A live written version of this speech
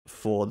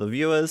for the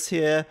viewers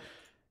here.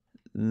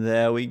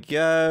 There we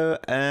go,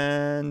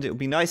 and it would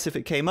be nice if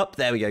it came up.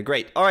 There we go,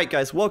 great. All right,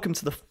 guys, welcome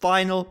to the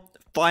final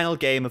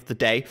game of the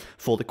day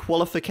for the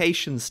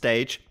qualification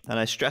stage, and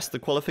I stress the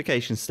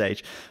qualification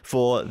stage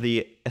for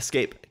the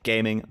Escape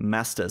Gaming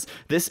Masters.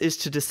 This is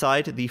to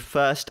decide the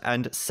first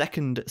and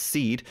second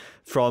seed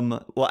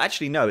from, well,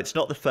 actually, no, it's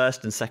not the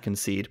first and second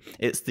seed.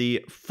 It's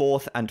the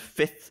the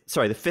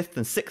fifth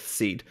and sixth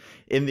seed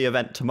in the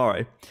event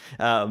tomorrow.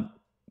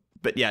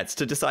 But yeah, it's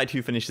to decide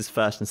who finishes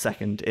first and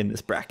second in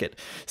this bracket.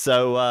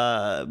 So,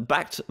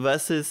 BacT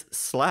versus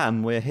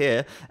Slam, we're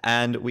here,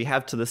 and we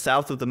have to the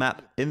south of the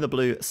map, in the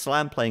blue,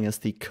 Slam playing as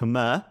the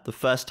Khmer, the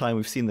first time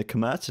we've seen the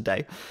Khmer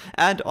today.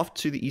 And off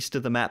to the east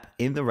of the map,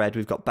 in the red,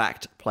 we've got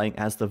BacT playing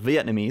as the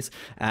Vietnamese,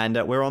 and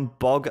we're on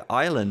Bog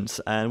Island.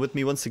 And with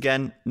me once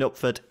again,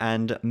 Nopford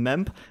and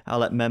Memb. I'll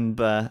let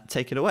Memb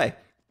take it away.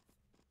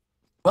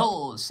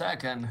 Well,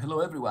 Zach, and hello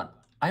everyone.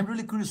 I'm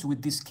really curious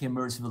with this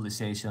Khmer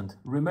civilization.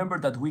 Remember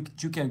that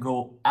you can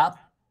go up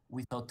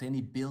without any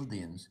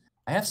buildings.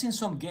 I have seen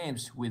some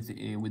games with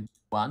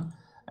one.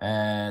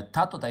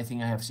 Tatot, I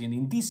think I have seen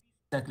in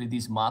exactly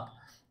this map.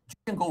 You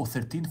can go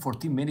 13,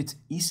 14 minutes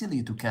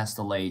easily to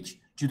Castle Age.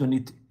 You don't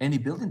need any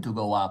building to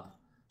go up.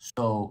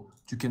 So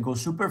you can go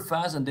super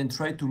fast and then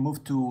try to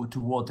move to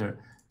water.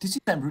 This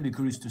is I'm really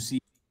curious to see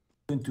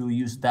going to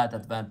use that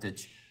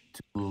advantage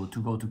to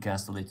go to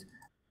Castle Age.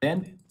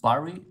 Then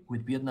Barry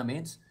with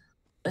Vietnamese.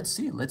 Let's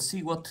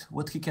see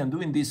what he can do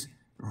in this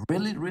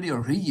really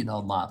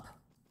original map.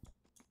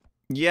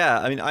 Yeah,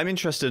 I mean, I'm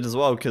interested as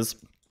well because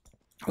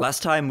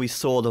last time we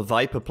saw the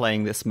Viper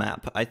playing this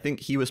map, I think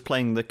he was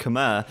playing the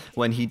Khmer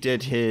when he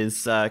did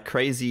his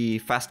crazy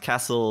fast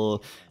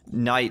castle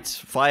night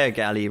fire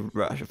galley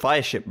rush,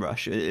 fire ship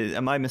rush.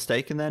 Am I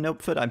mistaken there,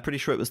 Nopeford? I'm pretty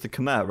sure it was the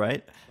Khmer,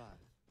 right?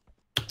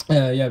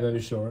 Yeah, very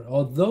sure.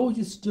 Although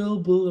you still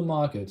build a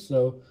market,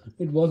 so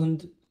it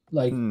wasn't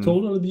like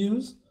total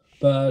abuse.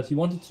 But he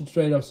wanted to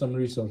trade off some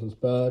resources.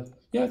 But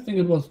yeah, I think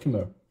it was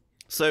Khmer.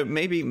 So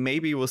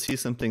maybe we'll see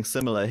something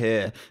similar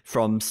here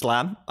from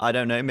Slam. I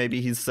don't know. Maybe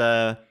he's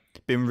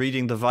been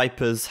reading the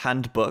Viper's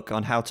handbook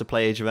on how to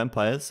play Age of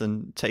Empires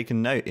and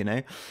taken note. You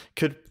know,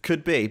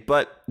 could be.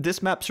 But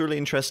this map's really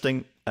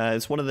interesting.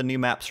 It's one of the new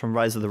maps from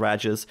Rise of the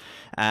Rajas,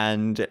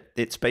 and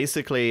it's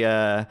basically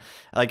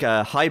like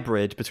a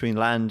hybrid between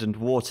land and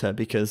water,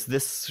 because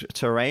this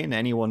terrain,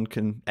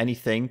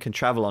 anything can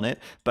travel on it,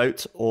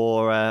 boat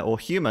or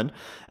human,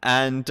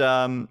 and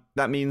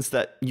that means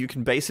that you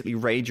can basically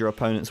raid your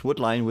opponent's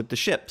woodline with the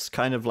ships,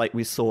 kind of like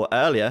we saw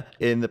earlier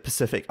in the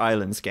Pacific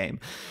Islands game.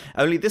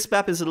 Only this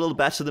map is a little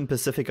better than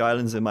Pacific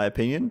Islands in my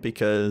opinion,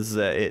 because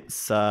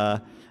it's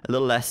a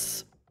little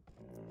less...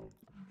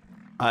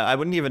 I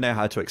wouldn't even know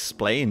how to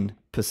explain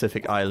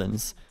Pacific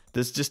Islands.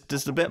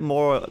 There's a bit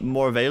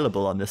more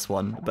available on this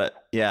one,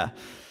 but yeah,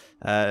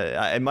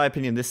 in my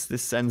opinion,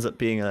 this ends up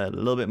being a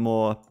little bit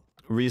more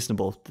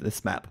reasonable,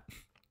 this map.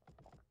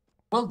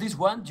 Well, this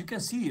one you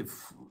can see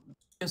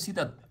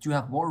that you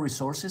have more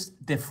resources.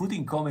 The food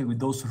incoming with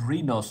those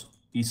rhinos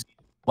is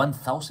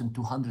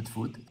 1,200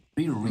 food.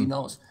 3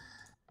 rhinos.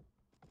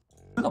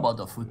 Good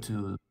amount of food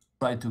to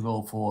try to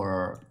go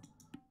for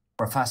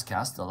a fast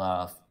castle.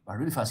 A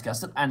really fast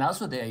castle, and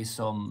also there is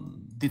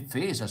some deep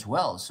fish as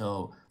well.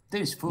 So there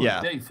is food,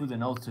 there is food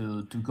enough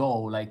to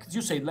go. Like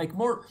you say, like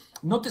more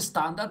not a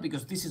standard,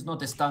 because this is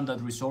not a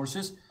standard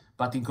resources,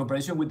 but in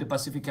comparison with the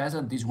Pacific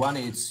Island, this one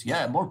is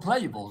more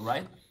playable,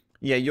 right?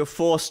 Yeah, you're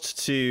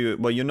forced to,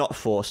 well, you're not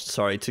forced,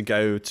 sorry, to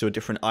go to a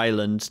different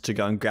island to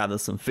go and gather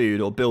some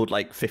food or build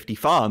like 50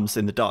 farms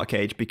in the Dark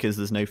Age because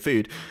there's no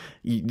food.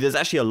 There's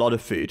actually a lot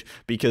of food,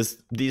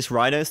 because these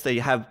rhinos, they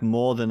have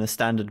more than a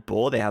standard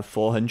boar. They have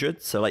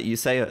 400. So like you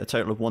say, a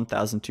total of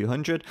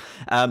 1,200.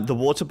 The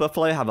water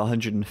buffalo have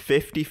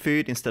 150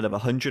 food instead of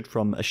 100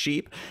 from a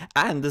sheep.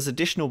 And there's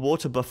additional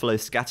water buffalo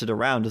scattered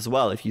around as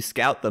well. If you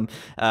scout them,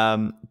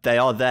 they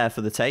are there for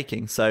the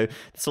taking. So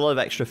there's a lot of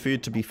extra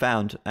food to be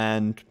found.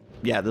 And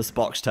yeah, there's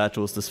box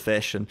turtles, there's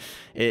fish, and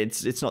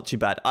it's not too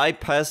bad. I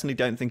personally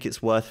don't think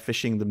it's worth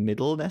fishing the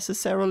middle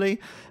necessarily,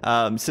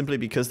 simply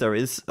because there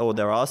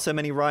are so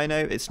many rhino.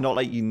 It's not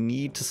like you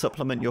need to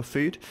supplement your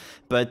food,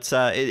 but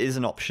it is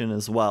an option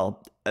as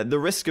well. The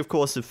risk, of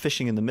course, of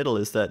fishing in the middle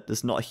is that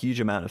there's not a huge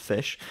amount of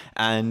fish,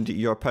 and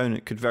your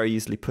opponent could very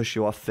easily push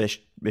you off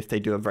fish if they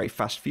do a very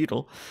fast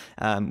feudal,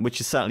 which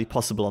is certainly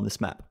possible on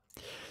this map.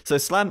 So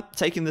Slam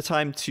taking the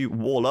time to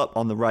wall up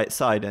on the right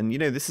side, and you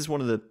know, this is one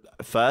of the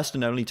first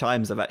and only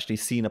times I've actually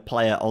seen a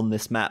player on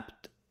this map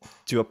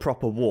do a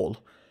proper wall.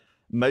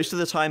 Most of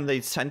the time they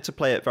tend to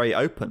play it very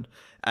open,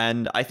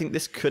 and I think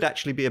this could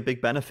actually be a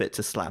big benefit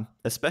to Slam,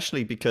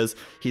 especially because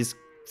he's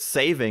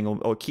saving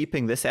or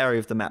keeping this area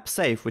of the map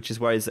safe, which is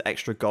where his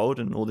extra gold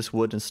and all this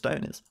wood and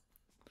stone is.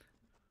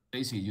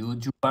 Crazy, you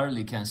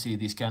barely can see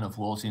this kind of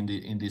walls in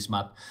this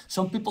map.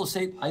 Some people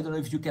say, I don't know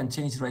if you can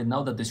change right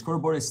now, that the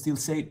scoreboard still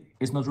say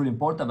it's not really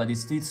important, but it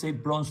still say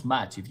bronze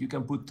match. If you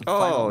can put the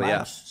final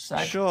match,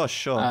 Zach, sure,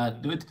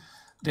 do it.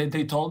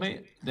 They told me,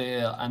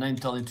 and I'm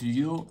telling to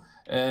you.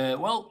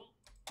 Well,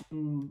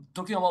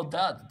 talking about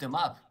that, the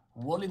map,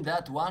 walling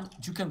that one.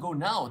 You can go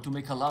now to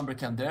make a lumber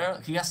camp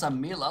there. He has a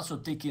mill also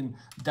taking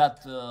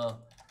that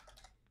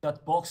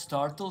that box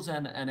turtles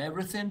and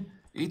everything.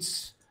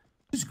 It's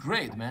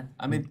great, man.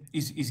 I mean,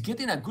 he's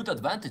getting a good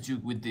advantage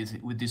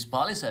with this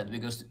palisade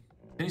because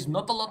there is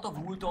not a lot of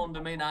wood on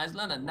the main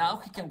island, and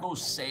now he can go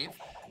safe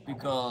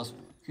because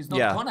he's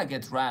not gonna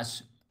get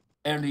rashed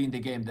early in the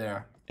game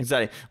there.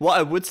 Exactly. What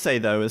I would say,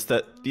 though, is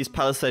that these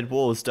palisade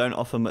walls don't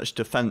offer much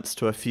defense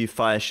to a few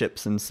fire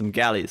ships and some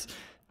galleys.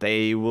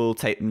 They will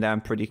take them down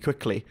pretty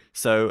quickly.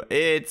 So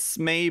it's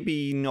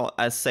maybe not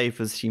as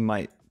safe as you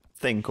might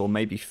think or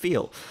maybe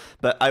feel.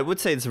 But I would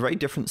say it's a very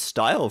different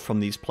style from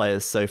these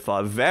players so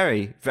far.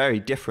 Very, very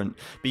different.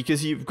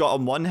 Because you've got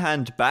on one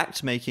hand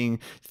BacT making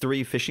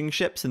 3 fishing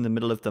ships in the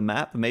middle of the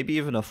map, maybe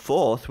even a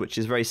 4th, which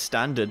is very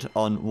standard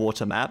on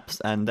water maps.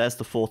 And there's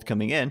the 4th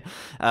coming in.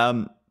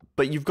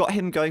 But you've got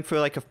him going for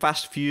like a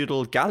fast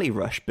feudal galley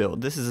rush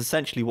build. This is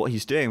essentially what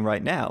he's doing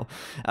right now.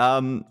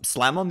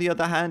 Slam, on the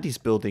other hand, he's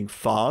building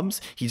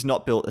farms. He's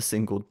not built a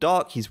single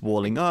dock. He's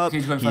walling up.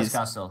 He's going fast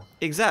castle.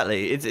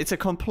 Exactly. It's a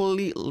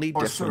completely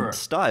different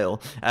style.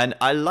 And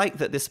I like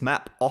that this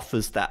map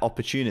offers that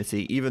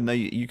opportunity, even though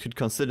you could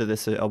consider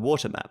this a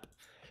water map.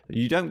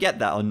 You don't get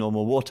that on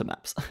normal water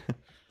maps.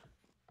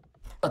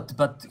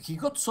 But he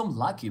got some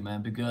lucky,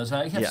 man, because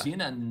I have seen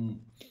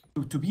and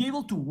to be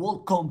able to wall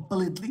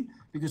completely,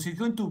 because he's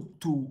going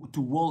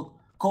to wall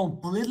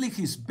completely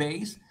his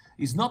base.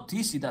 It's not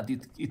easy that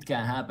it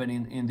can happen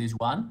in this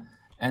one.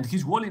 And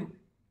he's walling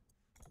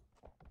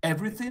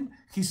everything.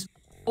 He's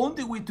on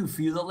the way to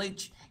feudal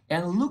age.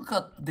 And look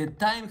at the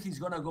time he's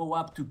going to go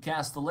up to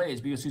castle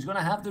age, because he's going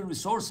to have the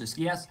resources.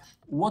 He has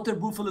water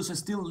buffaloes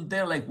still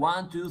there, like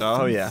 1, 2,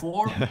 3,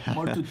 4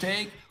 more to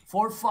take.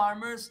 4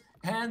 farmers,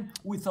 and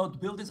without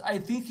buildings, I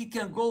think he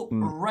can go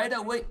right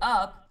away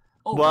up.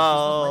 Oh,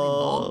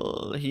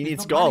 well, he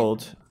needs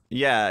gold.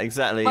 Yeah,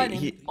 exactly.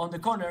 On the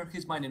corner,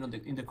 he's mining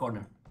in the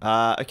corner.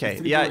 Okay,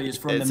 yeah,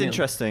 it's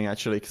interesting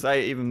actually, because I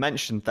even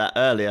mentioned that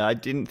earlier. I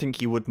didn't think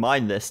he would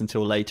mine this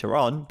until later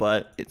on,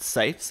 but it's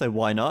safe, so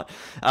why not?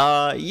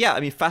 Yeah, I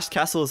mean, fast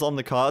castle is on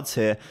the cards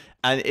here,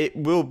 and it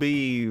will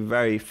be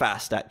very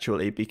fast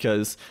actually,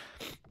 because,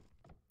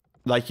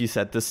 like you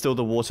said, there's still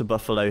the water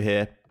buffalo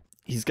here.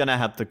 He's gonna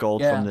have the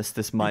gold from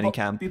this mining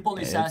camp. People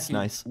is asking,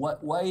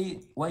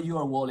 why you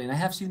are walling? I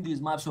have seen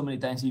this map so many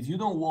times. If you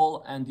don't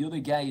wall and the other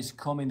guy is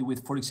coming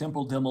with, for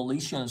example,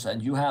 demolitions,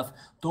 and you have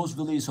those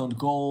villages on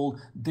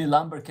gold, the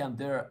lumber camp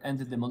there, and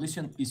the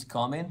demolition is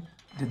coming,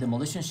 the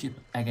demolition ship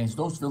against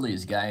those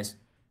villages, guys.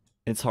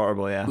 It's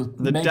horrible, yeah.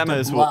 The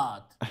demos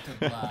will.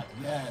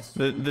 Yes.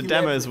 The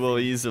demos will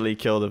easily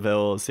kill the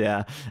vills,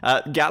 yeah.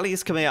 Galley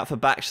is coming out for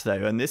BacT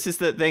though, and this is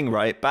the thing,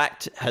 right?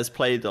 BacT has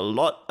played a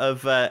lot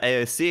of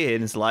AOC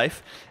in his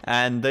life,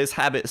 and those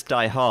habits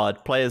die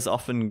hard. Players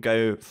often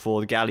go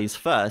for the galleys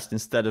first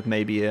instead of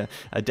maybe a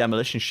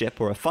demolition ship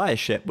or a fire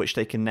ship, which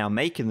they can now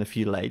make in the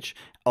feudal age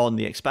on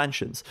the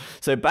expansions.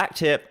 So BacT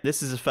here,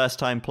 this is his first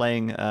time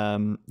playing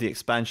the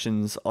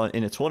expansions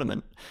in a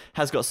tournament,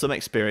 has got some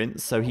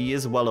experience, so he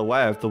is well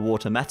aware of the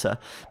water meta,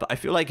 but I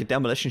feel like a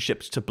demolition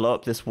ship to blow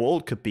up this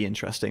wall could be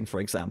interesting, for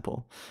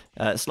example.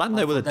 Slam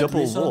there with a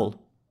double wall.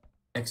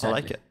 Exactly. I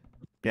like it.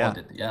 Yeah.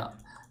 Yeah.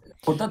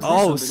 For that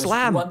reason,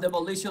 Slam! One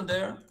demolition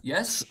there,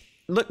 yes?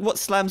 Look what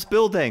Slam's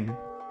building.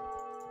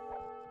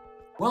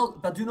 Well,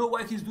 but you know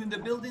why he's doing the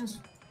buildings?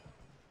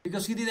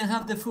 Because he didn't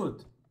have the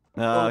food.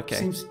 Okay.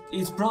 Since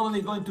it's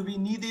probably going to be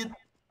needed.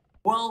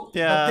 Well,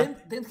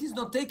 but then he's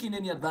not taking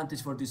any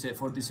advantage for this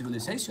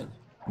civilization.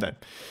 No.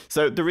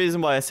 So the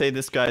reason why I say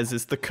this, guys,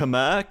 is the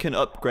Khmer can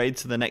upgrade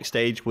to the next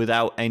stage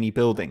without any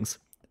buildings,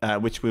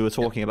 which we were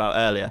talking about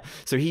earlier.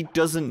 So he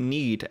doesn't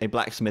need a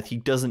blacksmith. He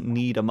doesn't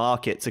need a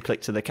market to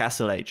click to the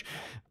castle age.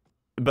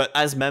 But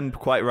as Memb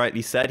quite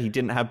rightly said, he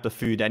didn't have the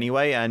food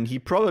anyway, and he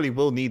probably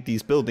will need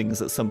these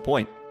buildings at some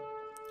point.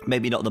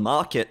 Maybe not the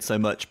market so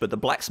much, but the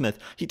blacksmith,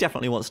 he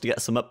definitely wants to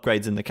get some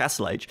upgrades in the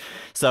castle age.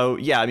 So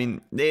yeah, I mean,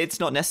 it's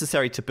not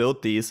necessary to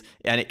build these,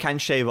 and it can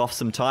shave off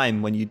some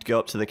time when you go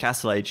up to the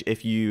castle age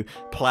if you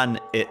plan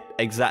it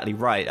exactly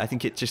right. I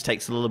think it just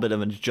takes a little bit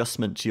of an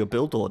adjustment to your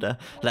build order.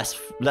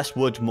 Less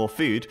wood, more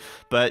food,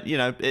 but you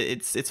know,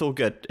 it's all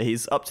good.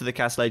 He's up to the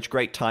castle age,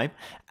 great time,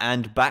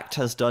 and BacT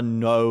has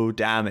done no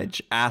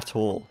damage at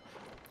all.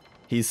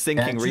 He's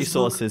sinking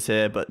resources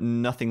here, but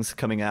nothing's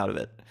coming out of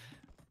it.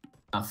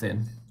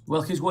 Nothing.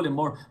 Well, he's walling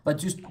more, but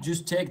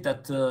just check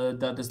that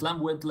that the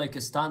Slam went like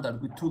a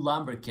standard with 2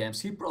 lumber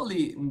camps. He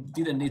probably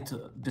didn't need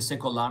the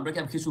second lumber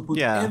camp. He should put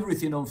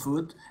everything on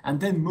foot and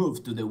then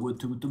move to the wood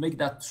to make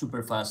that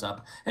super fast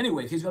up.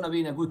 Anyway, he's gonna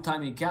be in a good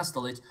time in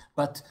Castle Age,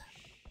 but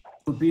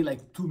it would be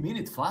like 2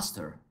 minutes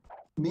faster.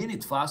 2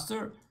 minutes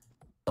faster,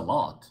 a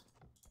lot.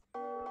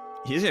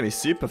 He's gonna be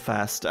super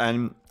fast,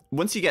 and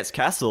once he gets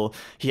castle,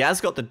 he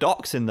has got the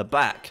docks in the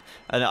back,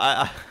 and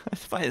I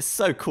find it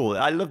so cool.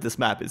 I love this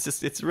map.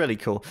 It's really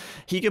cool.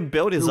 He can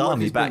build his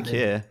army back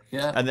here,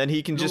 and then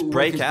he can just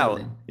break out.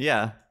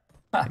 Yeah,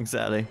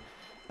 exactly.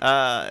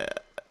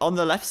 On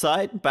the left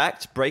side,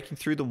 BacT breaking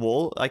through the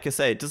wall. Like I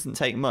say, it doesn't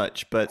take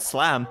much, but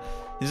Slam,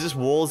 There's just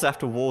walls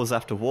after walls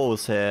after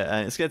walls here,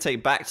 and it's going to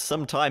take BacT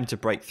some time to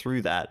break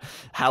through that.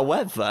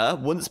 However,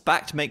 once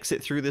BacT makes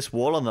it through this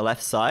wall on the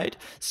left side,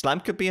 Slam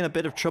could be in a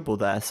bit of trouble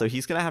there, so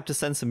he's going to have to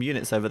send some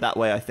units over that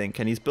way, I think,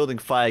 and he's building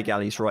fire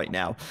galleys right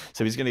now,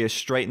 so he's going to go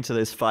straight into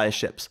those fire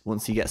ships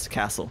once he gets to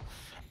castle.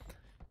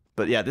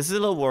 But yeah, this is a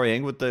little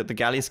worrying with the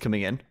galleys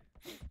coming in.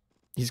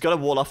 He's got to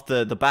wall off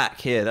the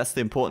back here, that's the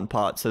important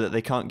part, so that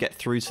they can't get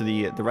through to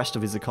the rest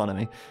of his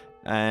economy,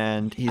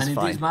 and he's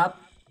fine.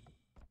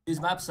 This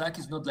map, Zach,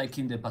 is not like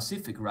in the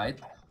Pacific, right?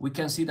 We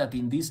can see that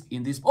in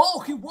this. Oh,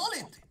 he wall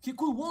it! He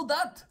could wall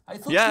that! I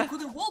thought he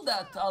couldn't wall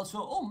that also.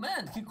 Oh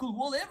man, he could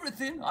wall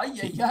everything!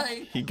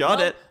 He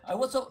got it! I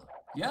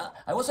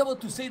was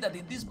about to say that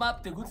in this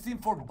map, the good thing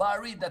for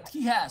Barry that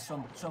he has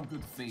some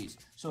good phase.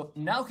 So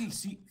now he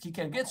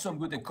can get some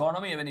good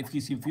economy, even if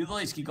he's in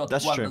feudalist, he got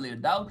 1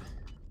 million down.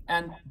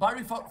 And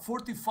Barry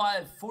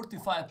 45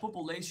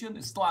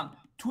 population, Slam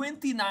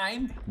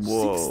 29,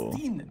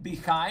 16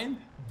 behind,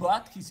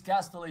 but he's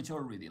castle age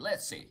already.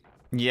 Let's see.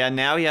 Yeah,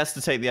 now he has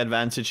to take the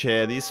advantage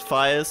here. These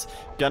fires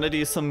gonna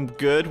do some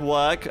good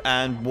work,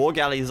 and war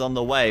galleys on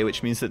the way,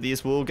 which means that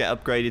these will get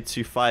upgraded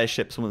to fire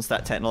ships once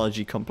that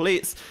technology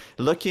completes.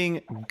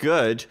 Looking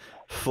good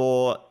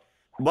for...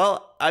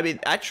 Well, I mean,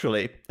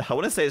 actually, I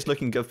want to say it's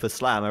looking good for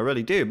Slam, I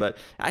really do, but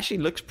actually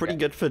looks pretty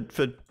good for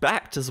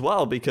BacT as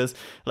well, because,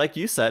 like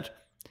you said,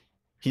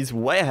 he's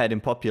way ahead in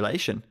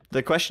population.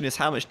 The question is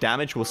how much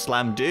damage will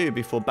Slam do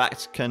before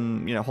BacT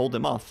can, you know, hold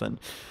him off, and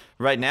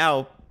right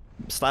now,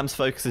 Slam's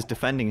focus is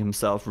defending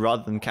himself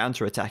rather than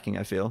counter-attacking,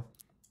 I feel.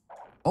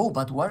 Oh,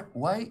 but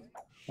why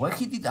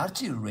he did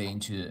archery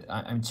range?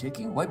 I'm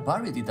checking. Why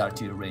Barry did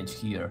archery range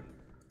here?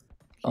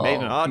 He made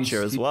an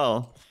archer as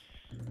well.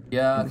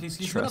 Yeah, he's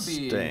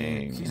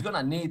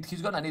gonna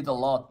need a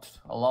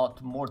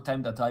lot more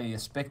time than I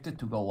expected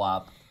to go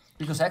up,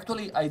 because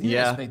actually I didn't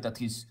expect that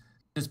he's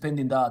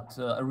spending that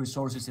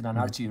resources in an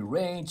archery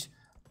range,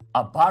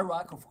 a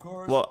barrack, of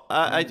course. Well,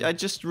 I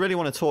just really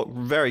want to talk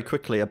very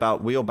quickly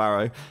about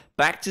wheelbarrow.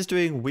 BacT is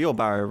doing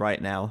wheelbarrow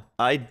right now.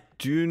 I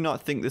do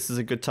not think this is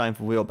a good time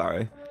for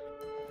wheelbarrow.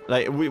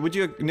 Like, would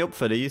you,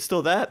 Nilpford, are you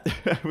still there?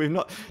 We've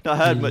not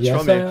heard much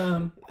from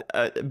you.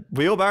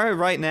 Wheelbarrow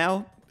right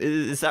now.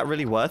 Is that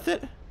really worth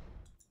it?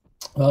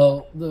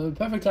 Well, the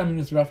perfect timing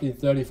is roughly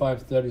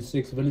 35,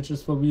 36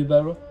 villages for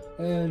wheelbarrow,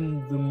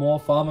 and the more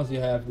farmers you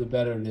have, the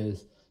better it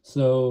is.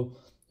 So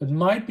it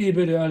might be a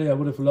bit early. I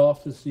would have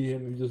loved to see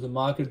him use a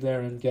market there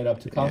and get up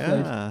to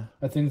calculate. Yeah.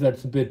 I think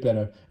that's a bit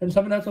better. And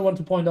something else I want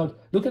to point out,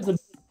 look at the...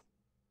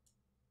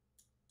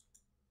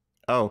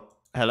 Oh,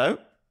 hello?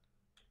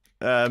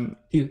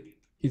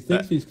 He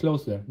thinks he's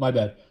close there. My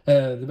bad.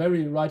 The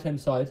very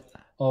right-hand side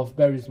of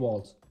Barry's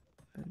walls.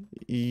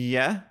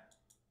 Yeah.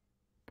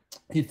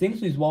 He thinks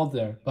he's walled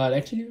there, but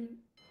actually,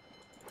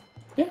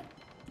 yeah,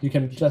 you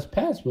can just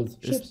pass with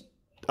ships.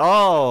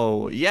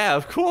 Oh, yeah,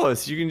 of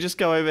course. You can just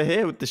go over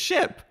here with the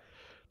ship.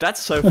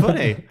 That's so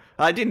funny.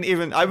 I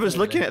was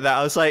looking at that.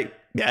 I was like,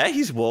 yeah,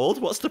 he's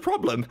walled. What's the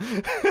problem?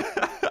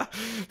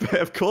 But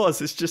of course,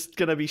 it's just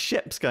going to be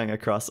ships going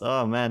across.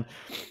 Oh, man.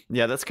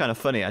 Yeah, that's kind of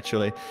funny,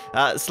 actually.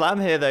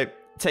 Slam here, though,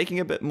 taking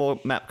a bit more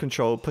map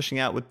control, pushing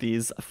out with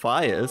these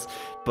fires,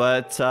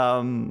 but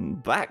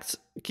BacT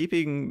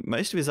keeping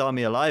most of his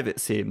army alive, it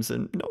seems,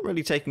 and not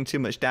really taking too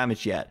much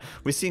damage yet.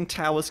 We're seeing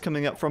towers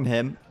coming up from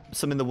him,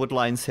 some in the wood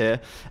lines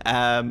here,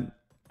 and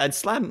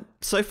Slam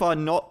so far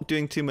not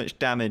doing too much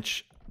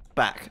damage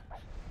back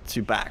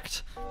to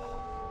BacT.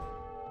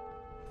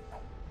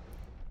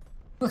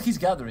 Well, he's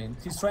gathering.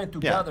 He's trying to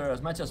gather as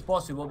much as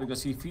possible,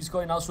 because if he's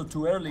going also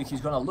too early,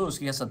 he's going to lose.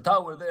 He has a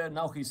tower there.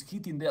 Now he's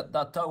hitting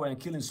that tower and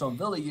killing some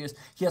villages.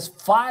 He has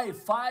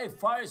five fire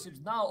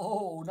ships now.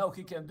 Oh, now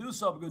he can do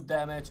some good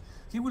damage.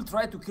 He will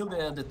try to kill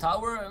the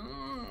tower.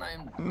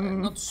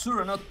 I'm not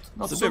sure, not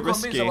so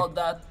convinced about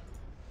that.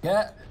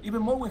 Yeah,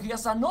 even more when he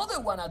has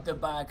another one at the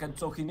back, and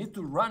so he needs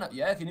to run.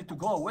 Yeah, he needs to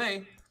go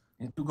away.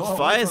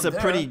 Fires are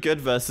pretty good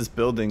versus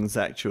buildings,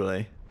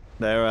 actually.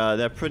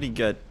 They're pretty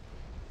good.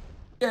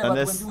 Yeah,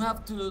 but when you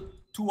have two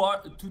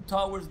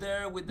towers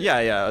there with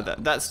the...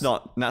 that's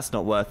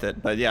not worth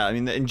it. But yeah, I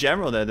mean, in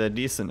general, they're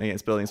decent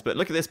against buildings. But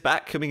look at this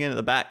BacT coming in at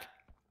the back,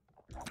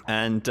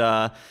 and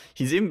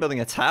he's even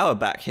building a tower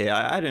back here.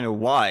 I don't know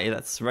why.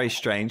 That's very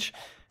strange.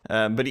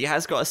 But he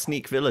has got a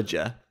sneak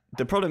villager.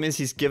 The problem is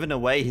he's given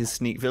away his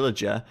sneak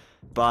villager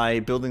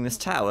by building this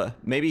tower.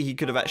 Maybe he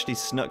could have actually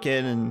snuck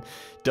in and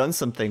done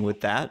something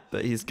with that,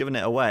 but he's given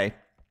it away.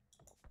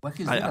 Well,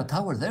 he's doing a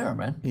tower there,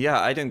 man. Yeah,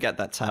 I don't get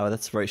that tower.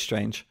 That's very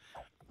strange.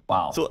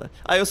 Wow. So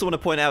I also want to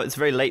point out it's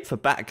very late for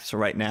BacT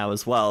right now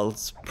as well.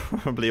 It's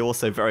probably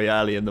also very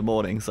early in the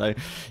morning. So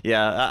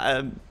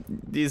yeah,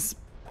 these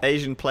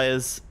Asian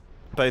players,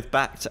 both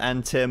BacT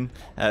and Tim,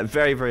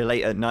 very, very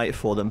late at night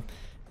for them.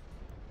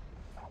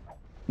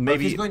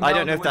 Maybe, I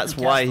don't know if that's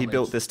why he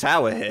built this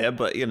tower here,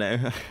 but you know.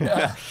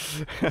 Yeah.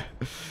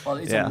 Well,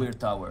 it's a weird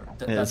tower.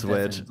 That's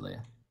weird.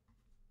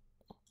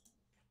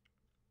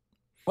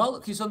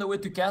 Well, he's on the way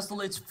to castle.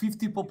 It's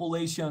 50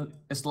 population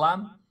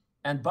Slam,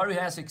 and Barry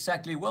has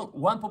exactly, well,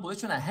 one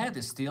population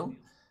ahead still,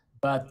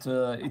 But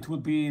it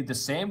would be the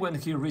same when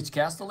he reached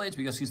Castle Age,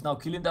 because he's now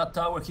killing that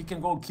tower. He can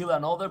go kill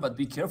another, but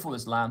be careful,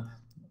 Islam.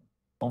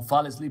 Don't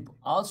fall asleep.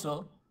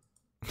 Also,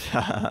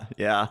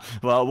 yeah,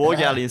 well, war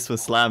galleys for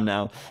Slam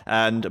now,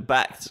 and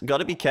BacT got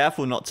to be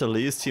careful not to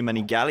lose too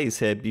many galleys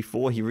here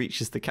before he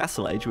reaches the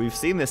Castle Age. We've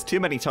seen this too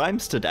many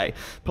times today.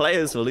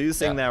 Players are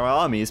losing their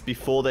armies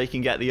before they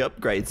can get the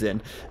upgrades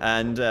in,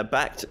 and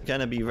BacT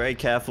gonna be very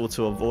careful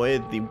to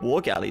avoid the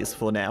war galleys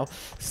for now.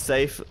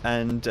 Safe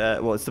and,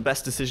 well, it's the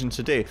best decision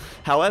to do.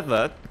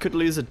 However, could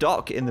lose a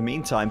dock in the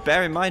meantime.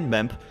 Bear in mind,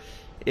 Memb,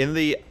 in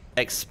the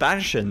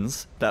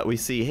expansions that we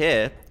see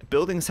here,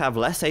 buildings have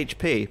less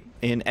HP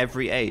in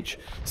every age.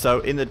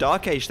 So in the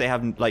Dark Age they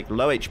have like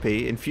low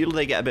HP, in Feudal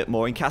they get a bit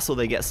more, in Castle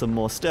they get some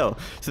more still.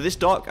 So this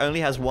dock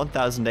only has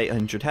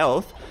 1,800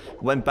 health.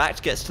 When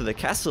BacT gets to the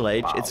Castle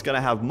Age, it's going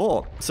to have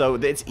more. So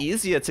it's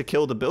easier to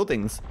kill the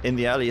buildings in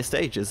the earlier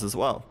stages as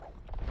well.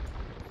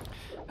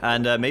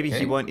 And maybe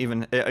he won't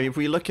even. If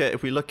we look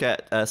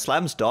at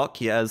Slam's dock,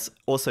 he has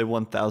also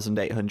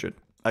 1,800.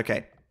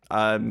 Okay.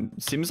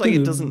 Seems like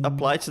it doesn't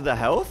apply to the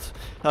health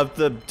of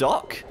the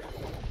dock,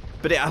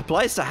 but it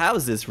applies to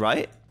houses,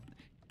 right?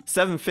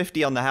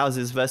 750 on the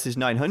houses versus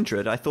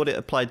 900. I thought it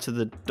applied to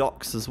the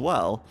docks as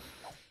well.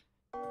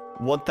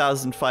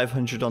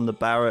 1,500 on the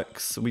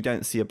barracks. We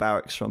don't see a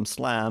barracks from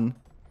Slam.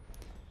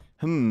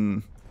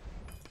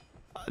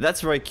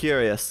 That's very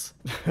curious.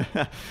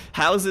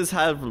 Houses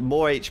have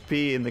more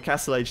HP in the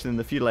Castle Age than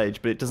the Feudal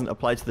Age, but it doesn't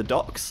apply to the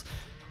docks,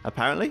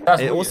 apparently.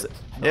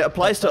 It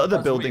applies to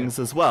other buildings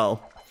as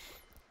well.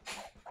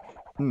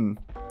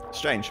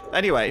 Strange.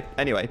 Anyway,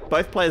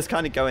 both players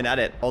kind of going at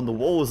it on the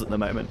walls at the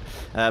moment.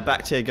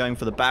 BacT here going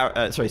for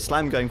the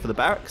Slam going for the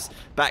barracks.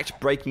 BacT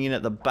breaking in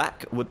at the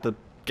back with the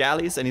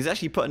galleys, and he's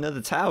actually put another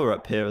tower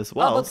up here as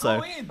well.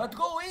 But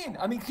go in.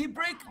 I mean,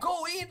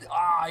 go in.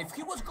 If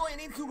he was going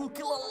in, he would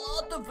kill a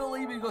lot of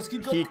Philly because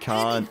he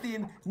can't.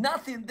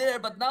 Nothing there.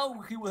 But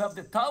now he will have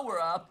the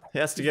tower up. He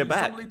has to get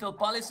back. Some little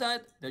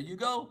palisade. There you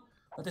go.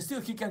 But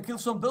still, he can kill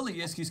some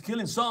villages. He's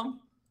killing some.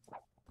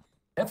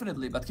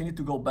 Definitely, but he need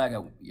to go back.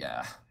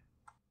 Yeah.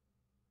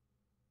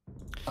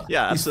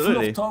 Yeah,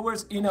 absolutely. It's full of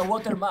towers in a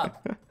water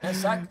map.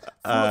 Exactly.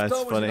 Full of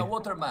towers in a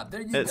water map.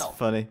 There you go. It's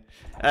funny.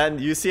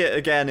 And you see it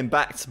again in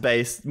BacT's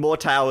base. More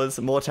towers,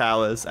 more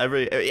towers.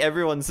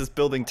 Everyone's just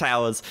building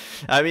towers.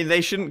 I mean,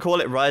 they shouldn't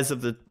call it Rise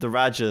of the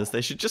Rajas.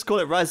 They should just call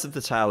it Rise of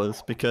the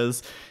Towers,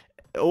 because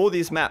all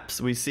these maps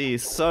we see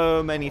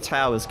so many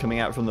towers coming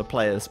out from the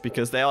players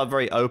because they are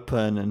very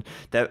open and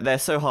they're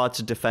so hard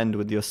to defend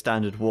with your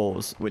standard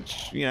walls,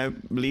 which, you know,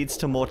 leads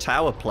to more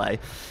tower play.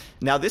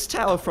 Now this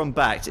tower from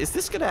BacT, is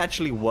this going to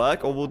actually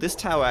work, or will this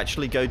tower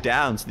actually go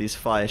down to these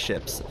fire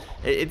ships?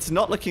 It's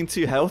not looking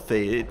too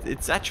healthy.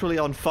 It's actually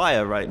on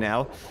fire right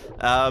now.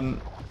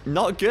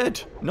 Not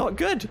good. Not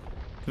good.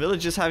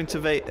 Villagers having to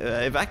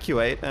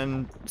evacuate,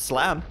 and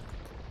Slam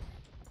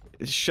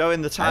is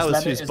showing the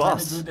towers who's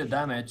boss.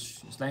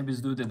 Slam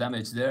is do the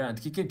damage there, and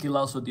he can kill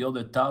also the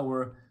other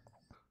tower.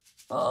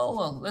 Oh,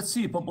 well, let's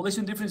see.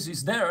 Population difference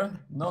is there.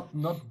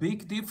 Not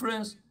big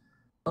difference.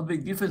 Not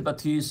big difference,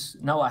 but he's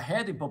now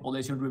ahead in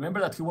population. Remember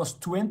that he was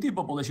 20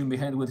 population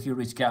behind when he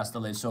reached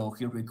Castle, so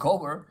he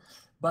recovered.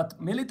 But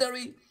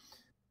military,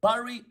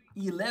 Barry,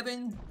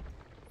 11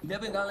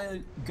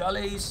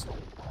 galleys,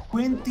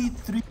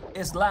 23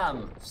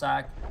 Slam,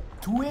 Zach.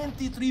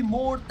 23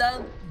 more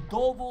than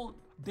double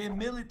the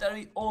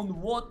military on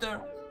water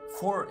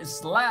for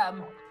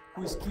Slam,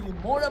 who is killing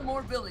more and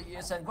more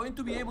villages and going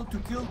to be able to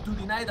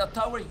deny that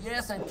tower,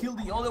 yes, and kill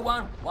the other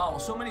one. Wow,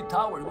 so many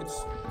towers.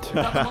 With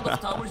that amount of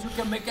towers, you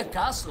can make a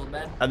castle,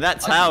 man. And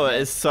that tower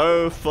is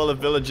so full of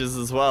villagers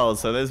as well,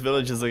 so those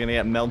villagers are going to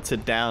get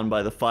melted down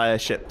by the fire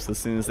ships as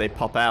soon as they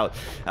pop out.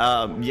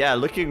 Yeah,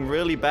 looking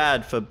really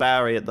bad for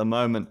Barry at the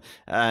moment,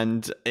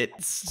 and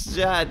it's,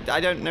 I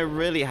don't know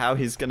really how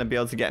he's going to be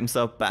able to get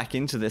himself back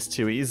into this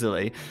too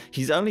easily.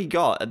 He's only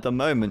got, at the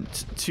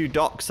moment, 2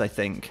 docks, I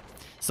think.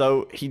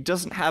 So he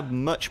doesn't have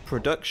much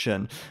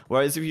production.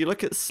 Whereas if you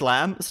look at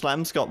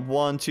Slam's got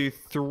 1, 2,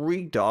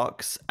 3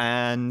 docks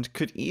and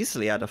could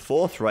easily add a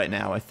 4th right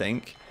now, I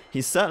think.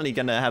 He's certainly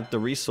going to have the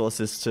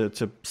resources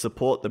to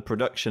support the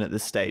production at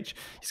this stage.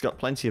 He's got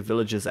plenty of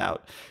villagers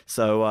out.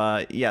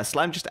 So yeah,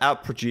 Slam just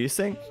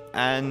outproducing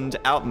and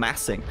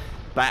outmassing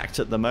BacT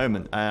at the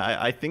moment.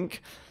 I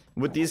think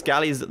with these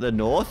galleys at the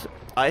north,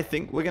 I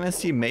think we're going to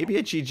see maybe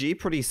a GG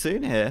pretty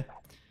soon here.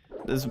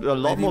 There's a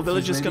lot more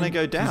villagers going to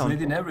go down. He's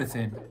raiding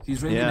everything.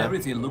 He's raiding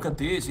everything. Look at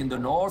this. In the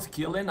north,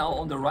 killing. Now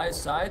on the right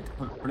side,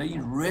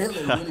 playing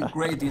really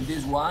great in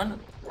this one.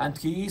 And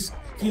he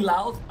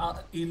allowed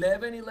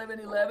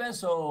 11.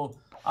 So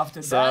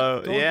after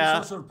that, don't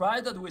be so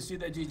surprised that we see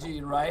the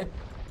GG, right?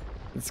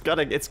 It's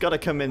gotta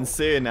come in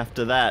soon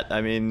after that.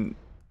 I mean,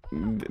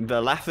 the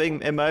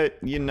laughing emote,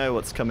 you know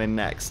what's coming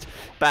next.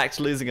 BacT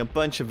losing a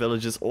bunch of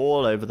villagers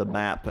all over the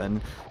map, and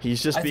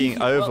he's just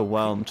being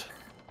overwhelmed.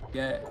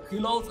 Yeah, he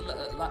lost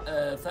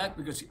fact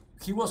because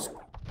he was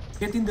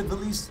getting the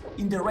village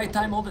in the right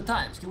time all the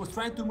times. He was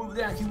trying to move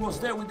there, and he was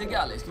there with the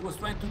galleys. He was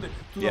trying to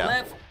the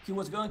left. He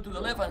was going to the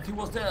left, and he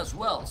was there as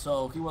well.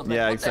 So he was like,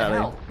 what exactly.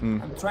 the hell?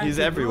 I'm trying He's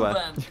to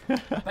everywhere.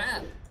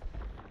 Bam.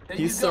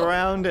 He's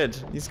surrounded.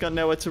 He's got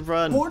nowhere to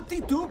run.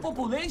 42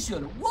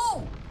 population.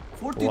 Whoa.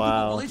 42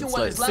 population. It's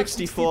while like Islam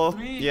 64.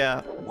 63.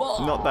 Yeah.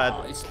 Whoa. Not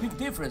bad. It's a big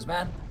difference,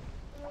 man.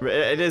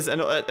 It is,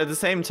 and at the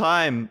same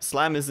time,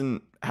 Slam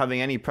isn't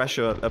having any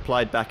pressure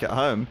applied back at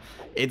home.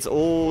 It's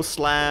all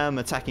Slam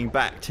attacking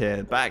BacT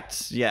here.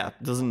 BacT,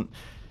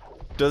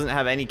 doesn't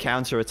have any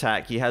counter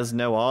attack. He has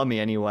no army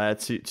anywhere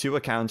to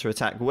a counter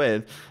attack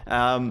with.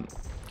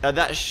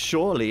 That's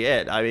surely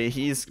it. I mean,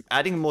 he's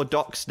adding more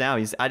docks now.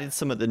 He's added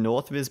some at the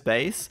north of his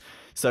base,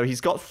 so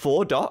he's got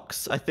 4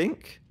 docks, I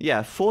think.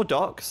 Yeah, 4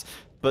 docks.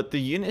 But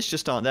the units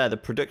just aren't there. The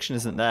production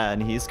isn't there,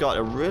 and he's got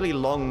a really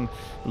long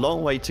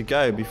way to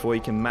go before he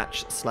can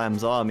match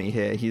Slam's army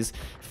here. He's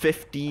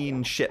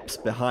 15 ships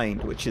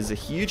behind, which is a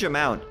huge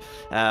amount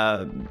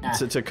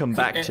to come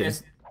back to.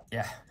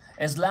 Yeah,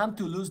 Islam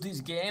to lose this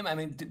game. I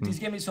mean, this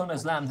game is on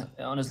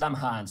Islam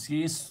hands.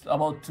 He is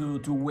about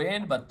to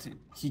win, but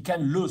he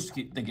can lose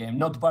the game,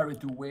 not Barry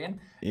to win.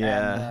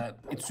 Yeah, and,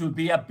 it should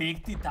be a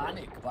big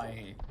Titanic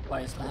by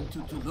Islam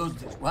to lose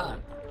this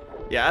one.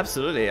 Yeah,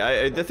 absolutely.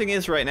 The thing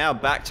is, right now,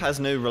 BacT has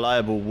no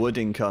reliable wood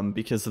income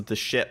because of the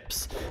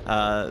ships.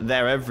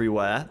 They're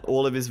everywhere.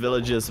 All of his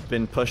villagers have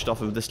been pushed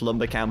off of this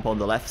lumber camp on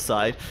the left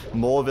side.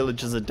 More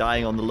villagers are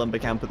dying on the lumber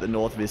camp at the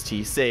north of his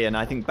TC, and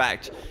I think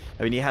BacT,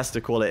 I mean, he has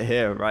to call it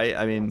here, right?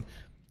 I mean,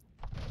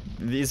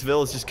 these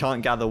villas just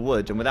can't gather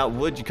wood, and without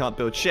wood, you can't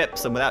build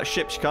ships, and without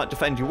ships, you can't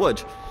defend your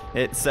wood.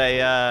 It's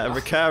a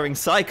recurring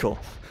cycle.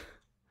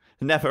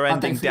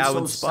 Never-ending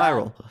downward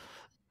spiral.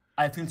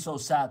 I feel so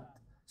sad.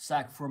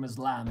 Sack from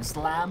Islam.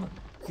 Islam,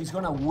 he's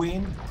gonna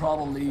win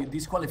probably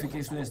this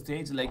qualification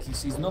stage. Like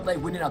he's not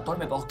like winning a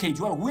tournament. Okay,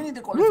 you are winning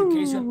the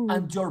qualification,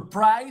 and your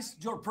prize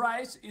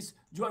is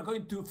you are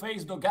going to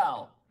face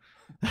Dogao.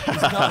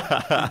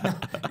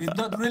 It's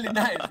not really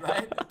nice,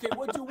 right? Okay,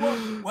 what you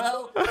want?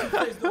 Well, you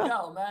face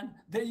Dogao, man.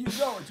 There you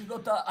go. You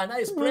got a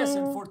nice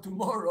present for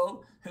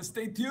tomorrow.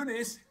 Stay tuned.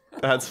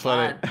 That's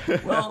funny.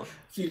 Well,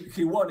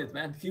 he won it,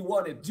 man. He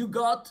won it. You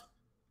got.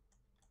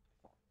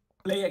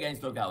 Play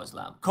against Dogao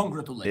Islam.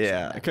 Congratulations.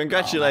 Yeah, man.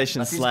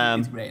 congratulations,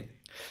 Slam. It's great.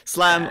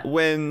 Slam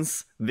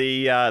wins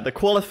the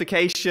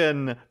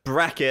qualification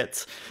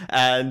bracket,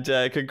 and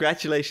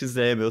congratulations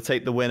to him. He'll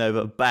take the win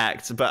over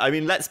BacT. But I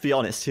mean, let's be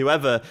honest.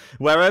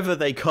 Wherever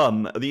they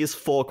come, these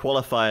 4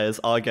 qualifiers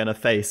are going to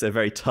face a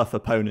very tough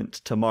opponent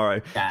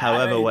tomorrow. Yeah,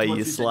 however way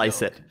you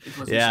slice it. It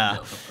was yeah,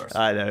 joke, of course.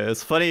 I know it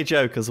was a funny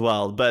joke as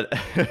well, but.